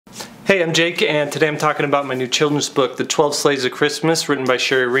Hey, I'm Jake, and today I'm talking about my new children's book, The 12 Sleighs of Christmas, written by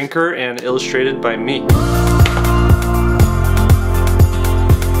Sherry Rinker and illustrated by me.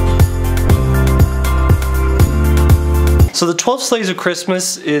 So The 12 Sleighs of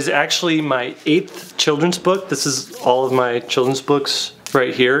Christmas is actually my 8th children's book. This is all of my children's books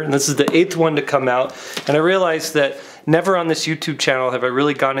right here, and this is the 8th one to come out. And I realized that never on this YouTube channel have I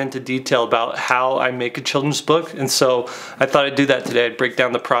really gone into detail about how I make a children's book, and so I thought I'd do that today. I'd break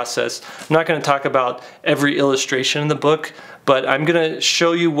down the process. I'm not going to talk about every illustration in the book, but I'm going to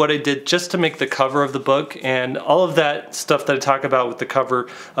show you what I did just to make the cover of the book, and all of that stuff that I talk about with the cover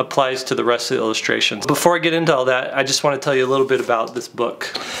applies to the rest of the illustrations. Before I get into all that, I just want to tell you a little bit about this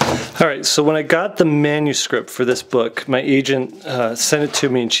book. Alright, so when I got the manuscript for this book, my agent sent it to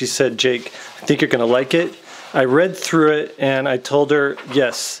me and she said, "Jake, I think you're going to like it." I read through it and I told her,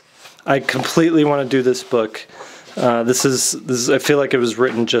 yes, I completely want to do this book. This is I feel like it was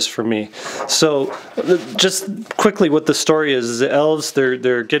written just for me. So just quickly what the story is the elves,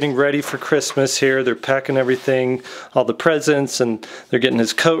 they're getting ready for Christmas here. They're packing everything, all the presents, and they're getting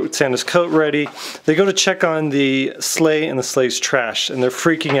Santa's coat ready. They go to check on the sleigh, and the sleigh's trash, and they're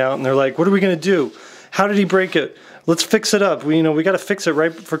freaking out, and they're like, "What are we going to do? How did he break it? Let's fix it up. We got to fix it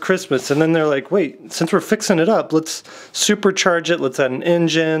right for Christmas." And then they're like, "Wait, since we're fixing it up, let's supercharge it. Let's add an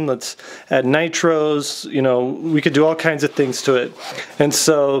engine. Let's add nitros. We could do all kinds of things to it." And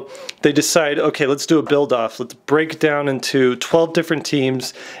so they decide, okay, let's do a build-off. Let's break it down into 12 different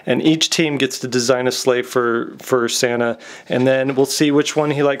teams, and each team gets to design a sleigh for Santa, and then we'll see which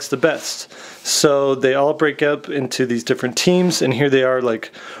one he likes the best. So they all break up into these different teams, and here they are,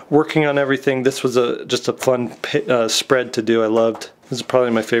 like, working on everything. This was just a fun spread to do. I loved. This is probably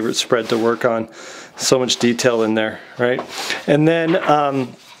my favorite spread to work on. So much detail in there, right? And then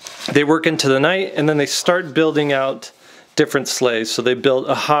they work into the night, and then they start building out different sleighs. So they build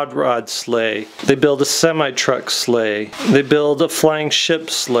a hot rod sleigh, they build a semi-truck sleigh, they build a flying ship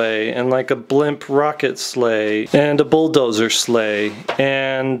sleigh, and like a blimp rocket sleigh, and a bulldozer sleigh,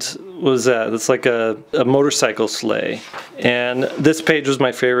 and what was that? It's like a motorcycle sleigh. And this page was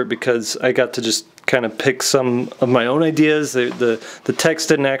my favorite because I got to just kind of pick some of my own ideas. The text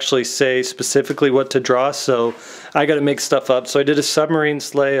didn't actually say specifically what to draw, so I got to make stuff up. So I did a submarine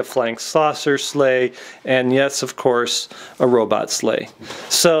sleigh, a flying saucer sleigh, and yes, of course, a robot sleigh.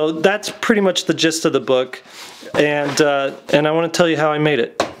 So that's pretty much the gist of the book, and I want to tell you how I made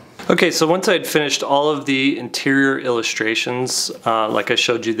it. Okay, so once I had finished all of the interior illustrations, like I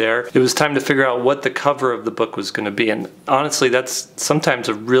showed you there, it was time to figure out what the cover of the book was going to be. And honestly, that's sometimes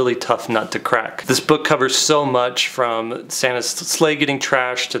a really tough nut to crack. This book covers so much, from Santa's sleigh getting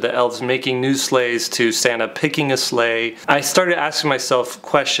trashed, to the elves making new sleighs, to Santa picking a sleigh. I started asking myself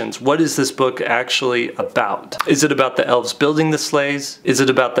questions. What is this book actually about? Is it about the elves building the sleighs? Is it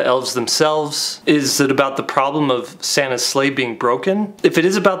about the elves themselves? Is it about the problem of Santa's sleigh being broken? If it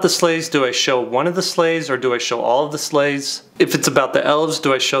is about the sleighs, do I show one of the sleighs, or do I show all of the sleighs? If it's about the elves,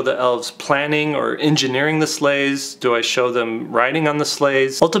 do I show the elves planning or engineering the sleighs? Do I show them riding on the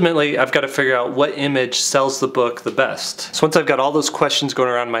sleighs? Ultimately, I've got to figure out what image sells the book the best. So once I've got all those questions going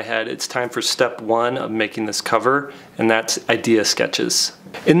around my head, it's time for step one of making this cover, and that's idea sketches.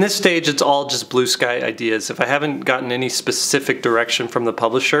 In this stage, it's all just blue sky ideas. If I haven't gotten any specific direction from the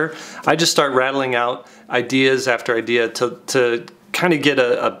publisher, I just start rattling out ideas after idea to kind of get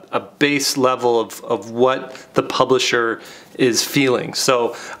a base level of what the publisher is feeling.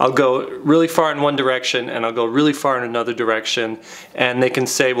 So I'll go really far in one direction and I'll go really far in another direction, and they can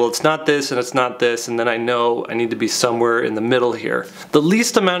say, well, it's not this and it's not this, and then I know I need to be somewhere in the middle here. The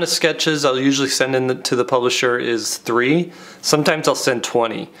least amount of sketches I'll usually send in to the publisher is 3. Sometimes I'll send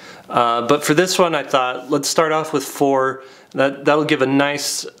 20. But for this one, I thought, let's start off with 4. That'll give a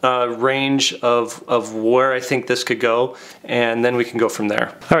nice range of where I think this could go, and then we can go from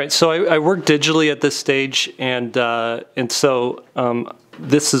there. All right, so I work digitally at this stage, and so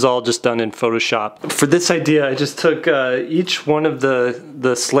this is all just done in Photoshop. For this idea, I just took each one of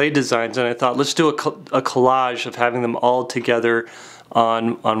the sleigh designs, and I thought, let's do a collage of having them all together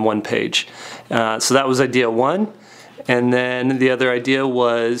on one page. So that was idea 1, and then the other idea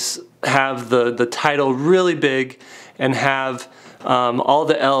was have the title really big, and have all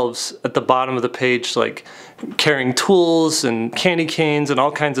the elves at the bottom of the page, like carrying tools and candy canes and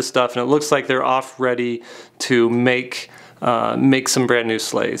all kinds of stuff, and it looks like they're off ready to make some brand new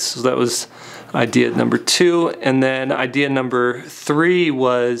sleighs. So that was idea number 2. And then idea number 3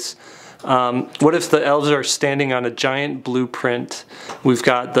 was, what if the elves are standing on a giant blueprint? We've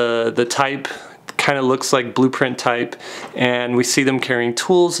got the type kind of looks like blueprint type, and we see them carrying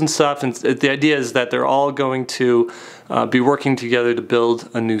tools and stuff, and the idea is that they're all going to be working together to build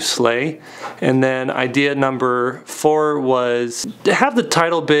a new sleigh. And then idea number 4 was to have the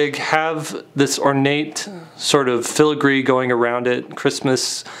title big, have this ornate sort of filigree going around it,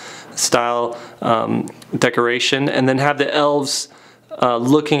 Christmas style decoration, and then have the elves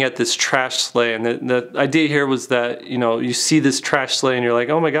looking at this trash sleigh. And the idea here was that, you know, you see this trash sleigh and you're like,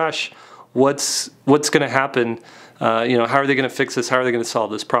 oh my gosh, what's going to happen? You know, how are they going to fix this? How are they going to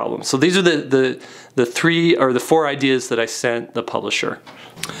solve this problem? So these are the 3 or the 4 ideas that I sent the publisher.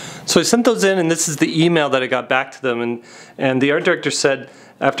 So I sent those in, and this is the email that I got back to them. And the art director said,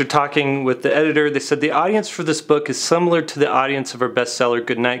 after talking with the editor, they said the audience for this book is similar to the audience of our bestseller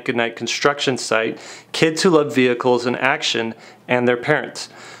Goodnight, Goodnight construction site, kids who love vehicles and action, and their parents,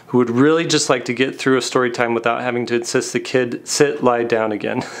 who would really just like to get through a story time without having to insist the kid sit, lie down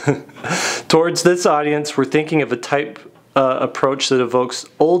again. Towards this audience, we're thinking of a type approach that evokes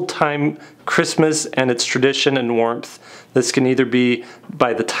old-time Christmas and its tradition and warmth. This can either be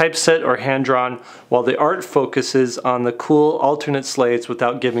by the typeset or hand-drawn, while the art focuses on the cool alternate sleighs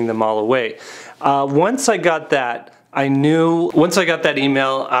without giving them all away. Once I got that, once I got that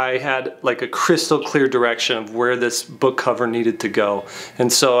email, I had like a crystal clear direction of where this book cover needed to go.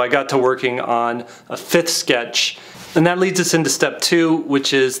 And so I got to working on a 5th sketch. And that leads us into step 2,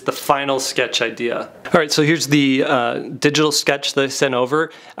 which is the final sketch idea. All right, so here's the digital sketch that I sent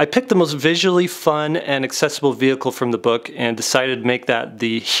over. I picked the most visually fun and accessible vehicle from the book and decided to make that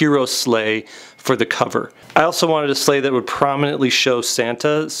the hero sleigh for the cover. I also wanted a sleigh that would prominently show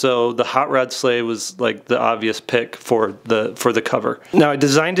Santa, so the hot rod sleigh was like the obvious pick for the cover. Now I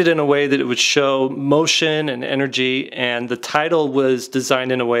designed it in a way that it would show motion and energy, and the title was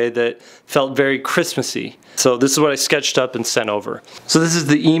designed in a way that felt very Christmassy. So this is what I sketched up and sent over. So this is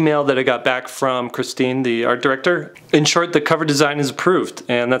the email that I got back from Christine, the art director. In short, the cover design is approved,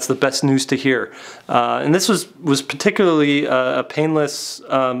 and that's the best news to hear. And this was particularly a painless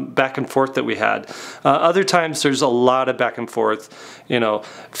back and forth that we had. Other times there's a lot of back and forth, you know,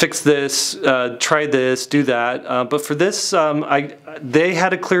 fix this, try this, do that. But for this, they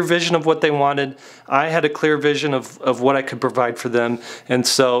had a clear vision of what they wanted. I had a clear vision of what I could provide for them, and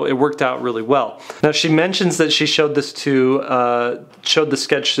so it worked out really well. Now she mentions that she showed this to, showed the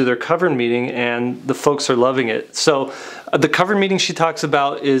sketch to their cover meeting, and the folks are loving it. So the cover meeting she talks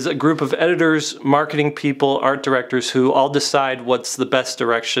about is a group of editors, marketing people, art directors who all decide what's the best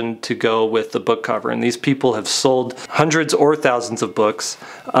direction to go with the book cover. And these people have sold hundreds or thousands of books.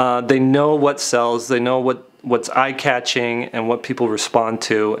 They know what sells, they know what's eye-catching and what people respond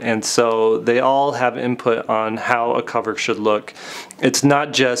to, and so they all have input on how a cover should look. It's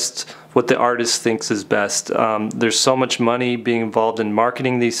not just what the artist thinks is best. There's so much money being involved in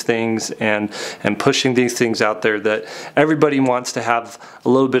marketing these things and pushing these things out there that everybody wants to have a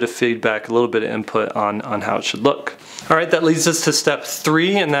little bit of feedback, a little bit of input on how it should look. All right, that leads us to step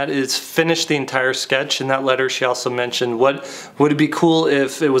 3, and that is finish the entire sketch. In that letter, she also mentioned what would it be cool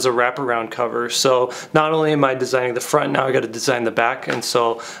if it was a wraparound cover. So not only am I designing the front, now I got to design the back, and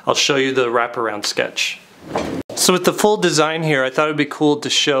so I'll show you the wraparound sketch. So with the full design here, I thought it would be cool to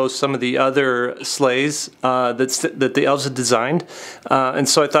show some of the other sleighs that the elves had designed. And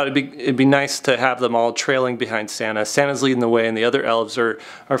so I thought it'd be nice to have them all trailing behind Santa. Santa's leading the way, and the other elves are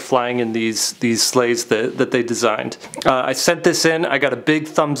flying in these sleighs that they designed. I sent this in. I got a big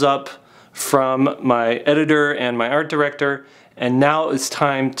thumbs up from my editor and my art director. And now it's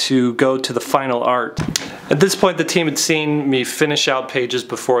time to go to the final art. At this point, the team had seen me finish out pages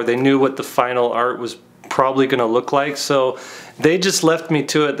before. They knew what the final art was probably going to look like, so they just left me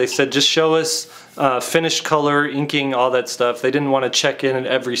to it. They said, just show us finished color, inking, all that stuff. They didn't want to check in at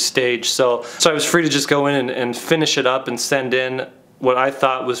every stage, so I was free to just go in and finish it up and send in what I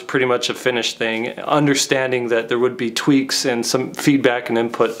thought was pretty much a finished thing, understanding that there would be tweaks and some feedback and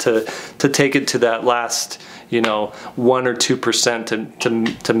input to take it to that last, you know, 1 or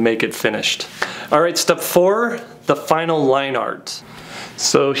 2% to make it finished. All right, step 4, the final line art.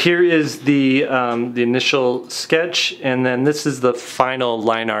 So here is the initial sketch, and then this is the final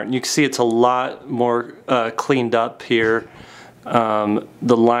line art. And you can see it's a lot more cleaned up here. The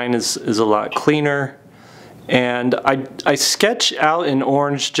line is a lot cleaner. And I sketch out in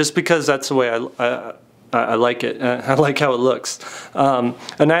orange just because that's the way I like it. I like how it looks. An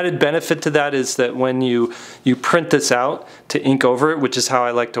added benefit to that is that when you print this out to ink over it, which is how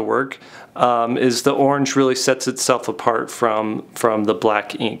I like to work, is the orange really sets itself apart from the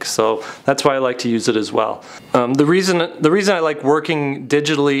black ink. So that's why I like to use it as well. The reason I like working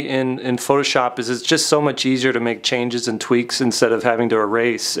digitally in Photoshop is it's just so much easier to make changes and tweaks instead of having to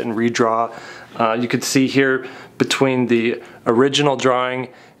erase and redraw. You can see here between the original drawing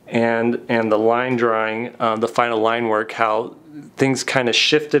and the line drawing, the final line work, how things kind of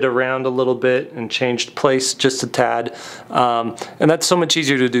shifted around a little bit and changed place just a tad. And that's so much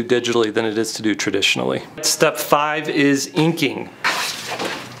easier to do digitally than it is to do traditionally. Step 5 is inking.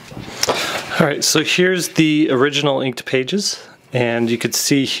 All right, so here's the original inked pages, and you could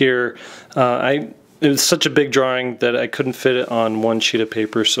see here, it was such a big drawing that I couldn't fit it on one sheet of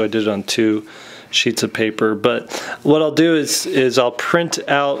paper, so I did it on 2 sheets of paper. But what I'll do is I'll print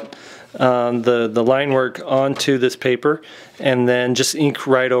out the line work onto this paper and then just ink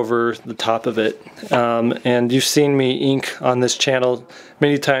right over the top of it. And you've seen me ink on this channel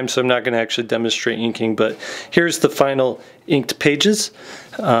many times, so I'm not going to actually demonstrate inking, but here's the final inked pages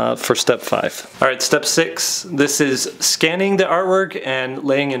for step 5. All right, step 6, this is scanning the artwork and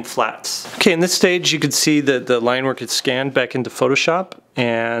laying in flats. Okay, in this stage you can see that the line work is scanned back into Photoshop,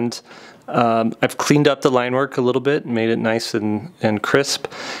 and I've cleaned up the line work a little bit, made it nice and crisp.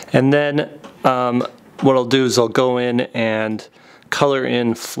 And then what I'll do is I'll go in and color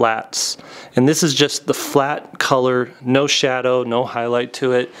in flats. And this is just the flat color, no shadow, no highlight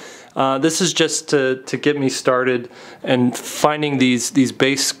to it. This is just to get me started and finding these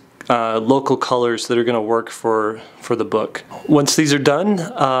base local colors that are going to work for the book. Once these are done,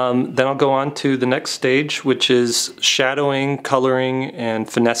 then I'll go on to the next stage, which is shadowing, coloring, and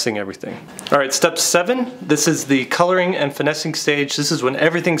finessing everything. All right, step 7, this is the coloring and finessing stage. This is when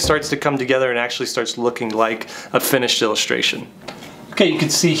everything starts to come together and actually starts looking like a finished illustration. Okay, you can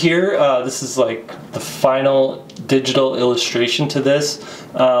see here, this is like the final digital illustration to this.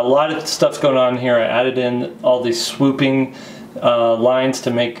 A lot of stuff going on here. I added in all these swooping lines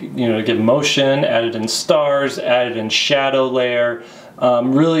to make, to give motion, added in stars, added in shadow layer,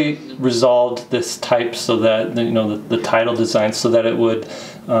 really resolved this type so that, the title design, so that it would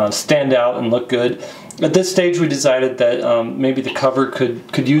stand out and look good. At this stage we decided that maybe the cover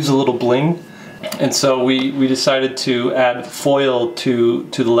could use a little bling. And so we decided to add foil to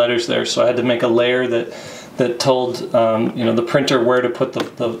the letters there. So I had to make a layer that told the printer where to put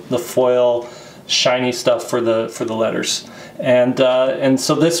the foil shiny stuff for the letters. And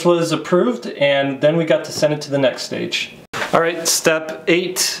so this was approved, and then we got to send it to the next stage. All right, step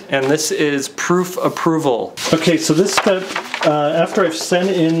 8, and this is proof approval. Okay, so this step, after I've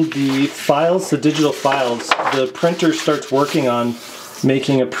sent in the files, the digital files, the printer starts working on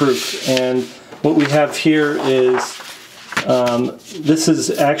making a proof. And what we have here is, this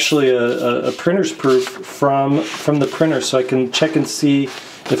is actually a printer's proof from the printer, so I can check and see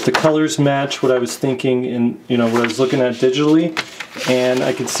if the colors match what I was thinking in, what I was looking at digitally, and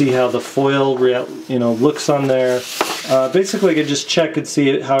I can see how the foil, looks on there. Basically, I could just check and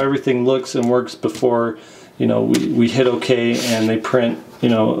see how everything looks and works before, we hit OK and they print,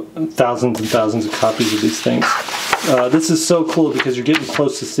 thousands and thousands of copies of these things. This is so cool because you're getting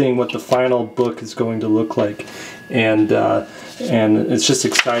close to seeing what the final book is going to look like, and it's just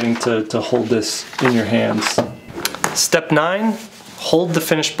exciting to hold this in your hands. Step 9. Hold the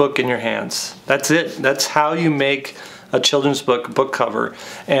finished book in your hands. That's it. That's how you make a children's book cover.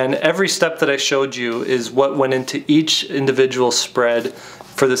 And every step that I showed you is what went into each individual spread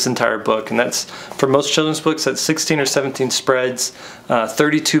for this entire book. And that's, for most children's books, that's 16 or 17 spreads,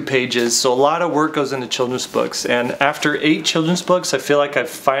 32 pages. So a lot of work goes into children's books. And after 8 children's books, I feel like I've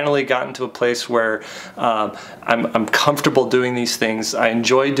finally gotten to a place where I'm comfortable doing these things. I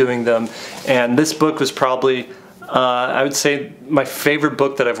enjoy doing them. And this book was probably, I would say, my favorite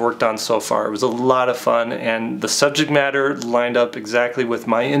book that I've worked on so far. It was a lot of fun, and the subject matter lined up exactly with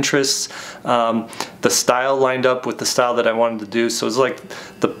my interests. The style lined up with the style that I wanted to do, so it was like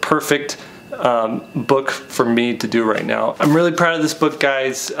the perfect book for me to do right now. I'm really proud of this book,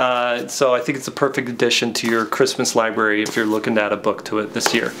 guys, so I think it's a perfect addition to your Christmas library if you're looking to add a book to it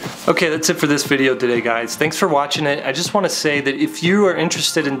this year. Okay, that's it for this video today, guys. Thanks for watching it. I just want to say that if you are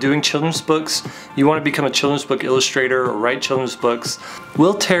interested in doing children's books, you want to become a children's book illustrator or write children's books,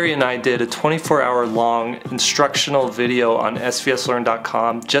 Will Terry and I did a 24-hour long instructional video on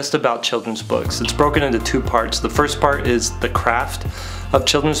svslearn.com just about children's books. It's broken into 2 parts. The first part is the craft of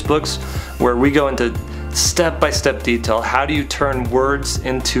children's books, where we go into step-by-step detail. How do you turn words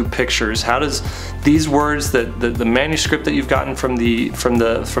into pictures? How does these words, the manuscript that you've gotten from the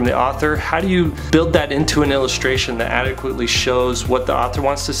author, how do you build that into an illustration that adequately shows what the author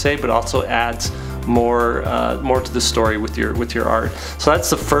wants to say, but also adds more to the story with your art? So that's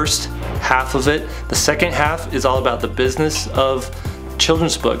the first half of it. The second half is all about the business of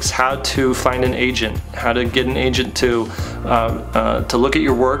children's books, how to find an agent, how to get an agent to look at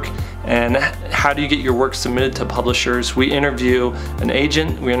your work, and how do you get your work submitted to publishers. We interview an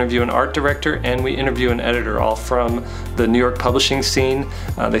agent, we interview an art director, and we interview an editor, all from the New York publishing scene.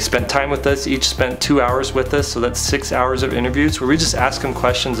 They spent time with us, each spent 2 hours with us, so that's 6 hours of interviews where we just ask them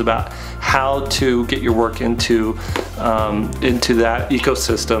questions about how to get your work into that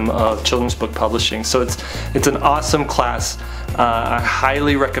ecosystem of children's book publishing. So it's an awesome class. I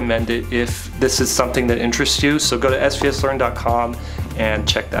highly recommend it if this is something that interests you. So go to svslearn.com and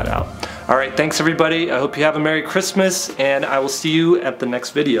check that out. All right, thanks everybody. I hope you have a Merry Christmas, and I will see you at the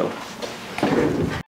next video.